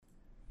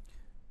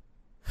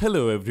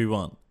Hello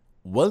everyone,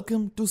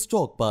 welcome to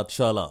Stock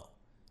Pathshala.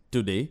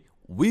 Today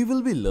we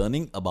will be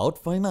learning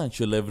about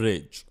financial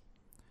leverage.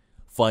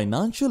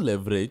 Financial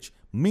leverage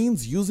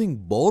means using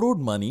borrowed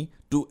money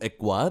to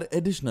acquire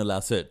additional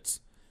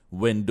assets.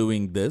 When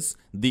doing this,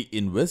 the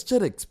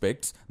investor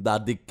expects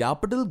that the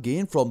capital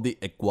gain from the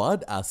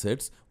acquired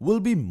assets will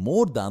be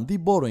more than the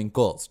borrowing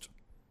cost.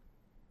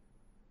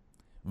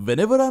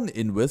 Whenever an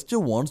investor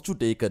wants to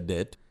take a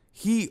debt,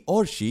 he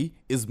or she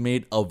is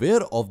made aware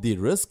of the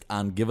risk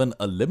and given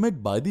a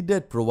limit by the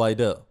debt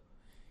provider.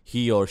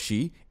 He or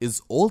she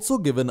is also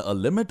given a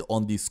limit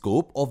on the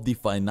scope of the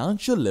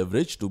financial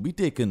leverage to be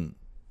taken.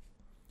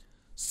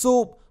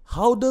 So,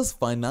 how does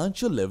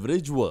financial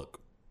leverage work?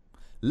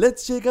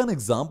 Let's take an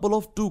example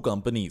of two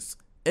companies,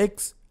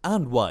 X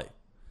and Y.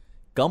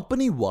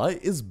 Company Y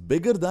is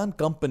bigger than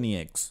Company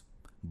X.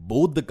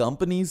 Both the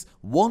companies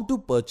want to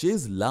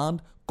purchase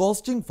land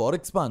costing for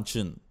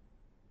expansion.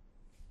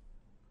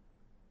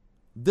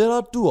 There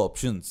are two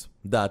options,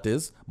 that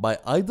is, by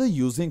either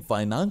using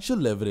financial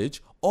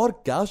leverage or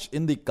cash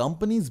in the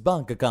company's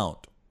bank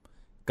account.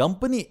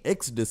 Company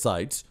X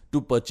decides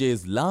to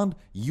purchase land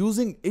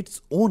using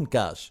its own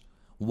cash,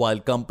 while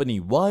Company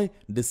Y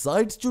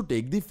decides to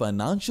take the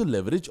financial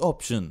leverage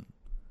option.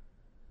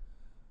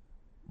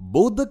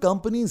 Both the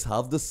companies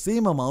have the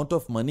same amount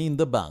of money in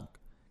the bank.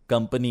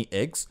 Company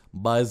X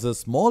buys a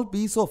small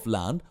piece of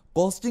land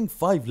costing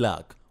 5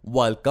 lakh,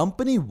 while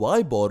Company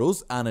Y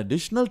borrows an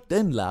additional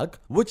 10 lakh,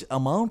 which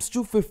amounts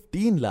to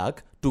 15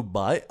 lakh to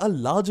buy a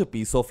larger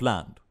piece of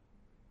land.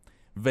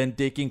 When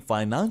taking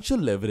financial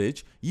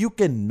leverage, you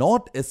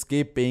cannot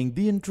escape paying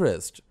the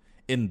interest.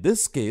 In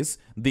this case,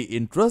 the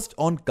interest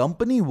on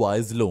Company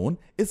Y's loan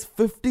is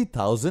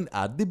 50,000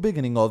 at the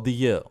beginning of the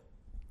year.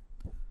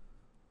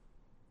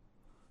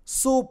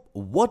 So,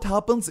 what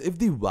happens if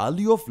the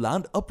value of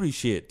land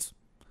appreciates?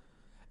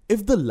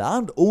 If the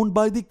land owned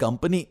by the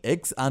Company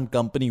X and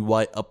Company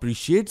Y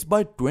appreciates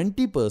by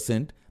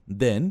 20%,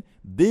 then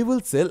they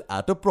will sell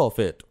at a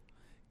profit.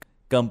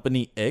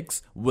 Company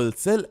X will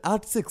sell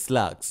at 6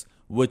 lakhs,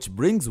 which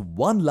brings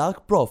 1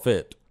 lakh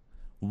profit,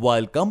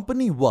 while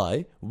Company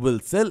Y will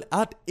sell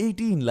at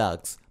 18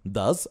 lakhs,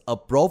 thus a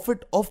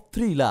profit of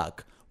 3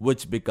 lakh,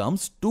 which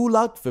becomes 2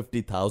 lakh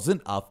 50,000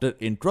 after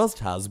interest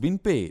has been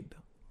paid.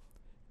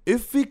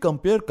 If we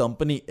compare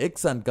Company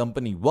X and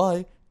Company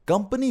Y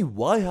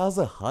has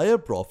a higher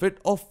profit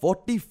of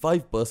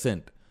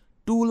 45%,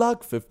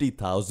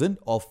 2,50,000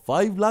 of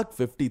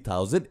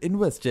 5,50,000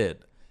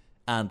 invested,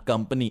 and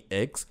Company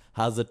X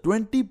has a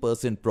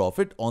 20%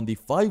 profit on the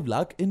 5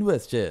 lakh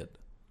invested.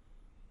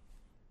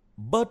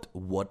 But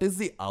what is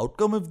the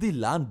outcome if the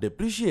land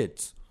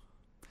depreciates?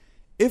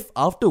 If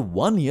after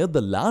 1 year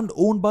the land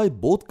owned by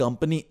both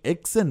Company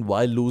X and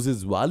Y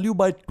loses value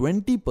by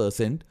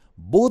 20%,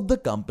 both the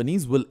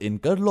companies will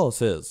incur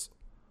losses.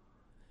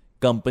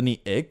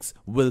 Company X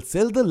will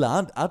sell the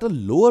land at a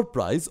lower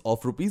price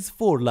of Rs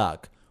 4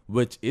 lakh,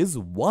 which is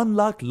 1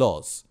 lakh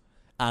loss,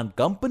 and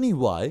Company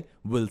Y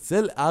will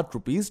sell at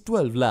Rs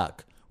 12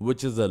 lakh,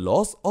 which is a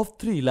loss of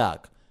 3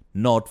 lakh,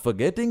 not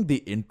forgetting the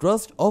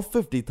interest of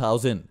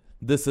 50,000.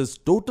 This is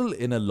total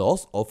in a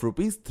loss of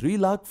Rs 3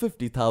 lakh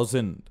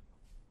 50,000.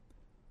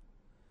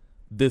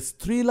 This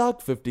 3 lakh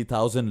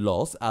 50,000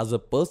 loss as a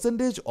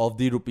percentage of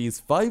the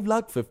Rs 5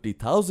 lakh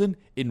 50,000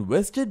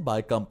 invested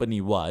by Company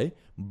Y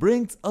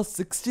brings a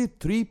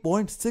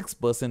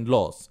 63.6%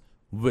 loss,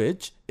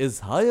 which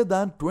is higher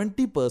than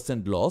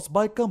 20% loss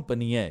by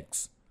Company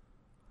X.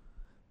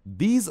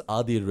 These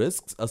are the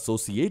risks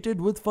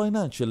associated with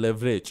financial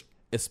leverage,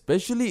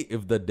 especially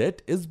if the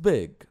debt is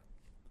big.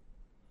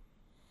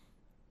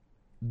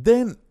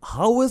 Then,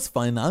 how is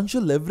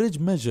financial leverage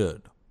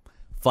measured?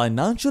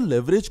 Financial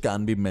leverage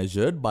can be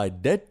measured by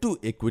debt to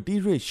equity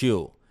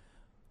ratio,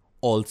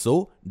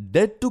 also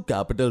debt to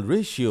capital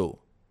ratio,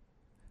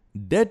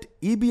 debt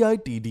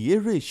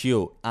EBITDA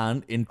ratio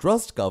and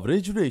interest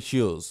coverage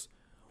ratios.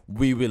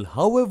 We will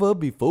however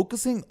be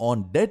focusing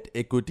on debt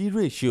equity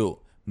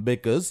ratio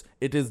because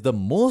it is the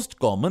most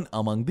common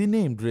among the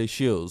named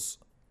ratios.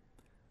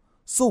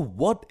 So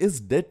what is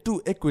debt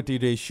to equity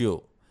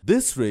ratio?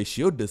 This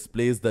ratio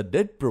displays the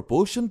debt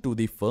proportion to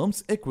the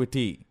firm's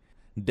equity.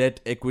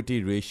 Debt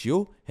equity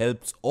ratio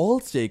helps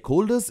all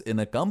stakeholders in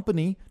a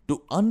company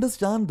to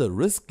understand the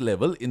risk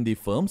level in the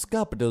firm's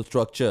capital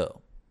structure.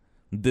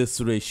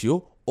 This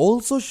ratio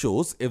also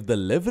shows if the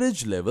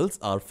leverage levels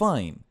are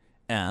fine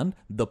and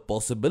the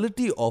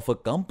possibility of a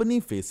company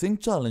facing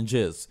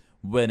challenges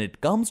when it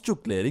comes to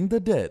clearing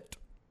the debt.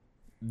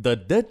 The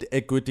debt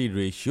equity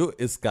ratio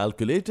is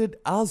calculated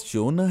as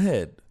shown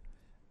ahead.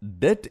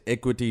 Debt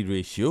equity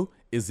ratio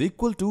is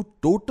equal to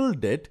total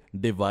debt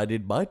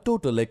divided by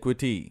total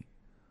equity.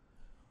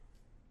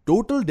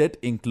 Total debt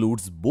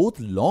includes both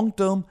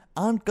long-term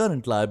and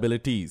current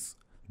liabilities.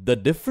 The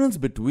difference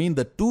between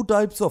the two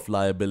types of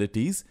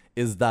liabilities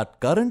is that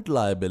current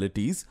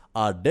liabilities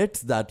are debts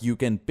that you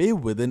can pay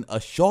within a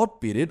short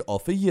period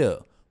of a year,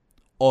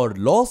 or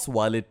loss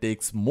while it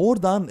takes more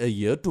than a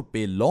year to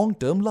pay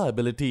long-term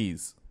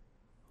liabilities.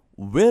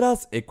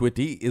 Whereas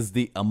equity is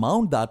the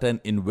amount that an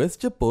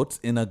investor puts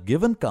in a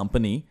given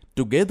company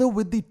together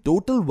with the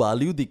total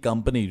value the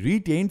company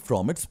retained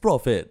from its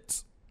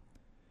profits.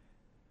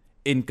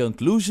 In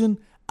conclusion,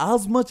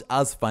 as much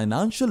as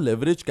financial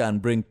leverage can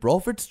bring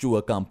profits to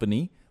a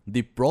company,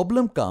 the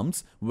problem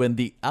comes when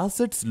the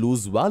assets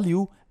lose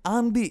value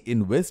and the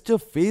investor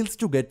fails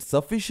to get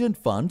sufficient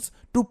funds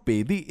to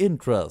pay the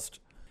interest.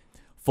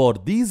 For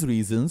these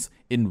reasons,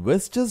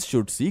 investors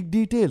should seek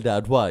detailed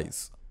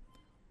advice.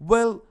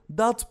 Well,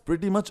 that's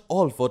pretty much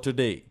all for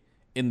today.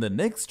 In the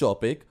next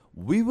topic,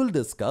 we will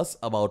discuss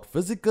about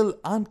physical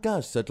and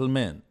cash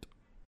settlement.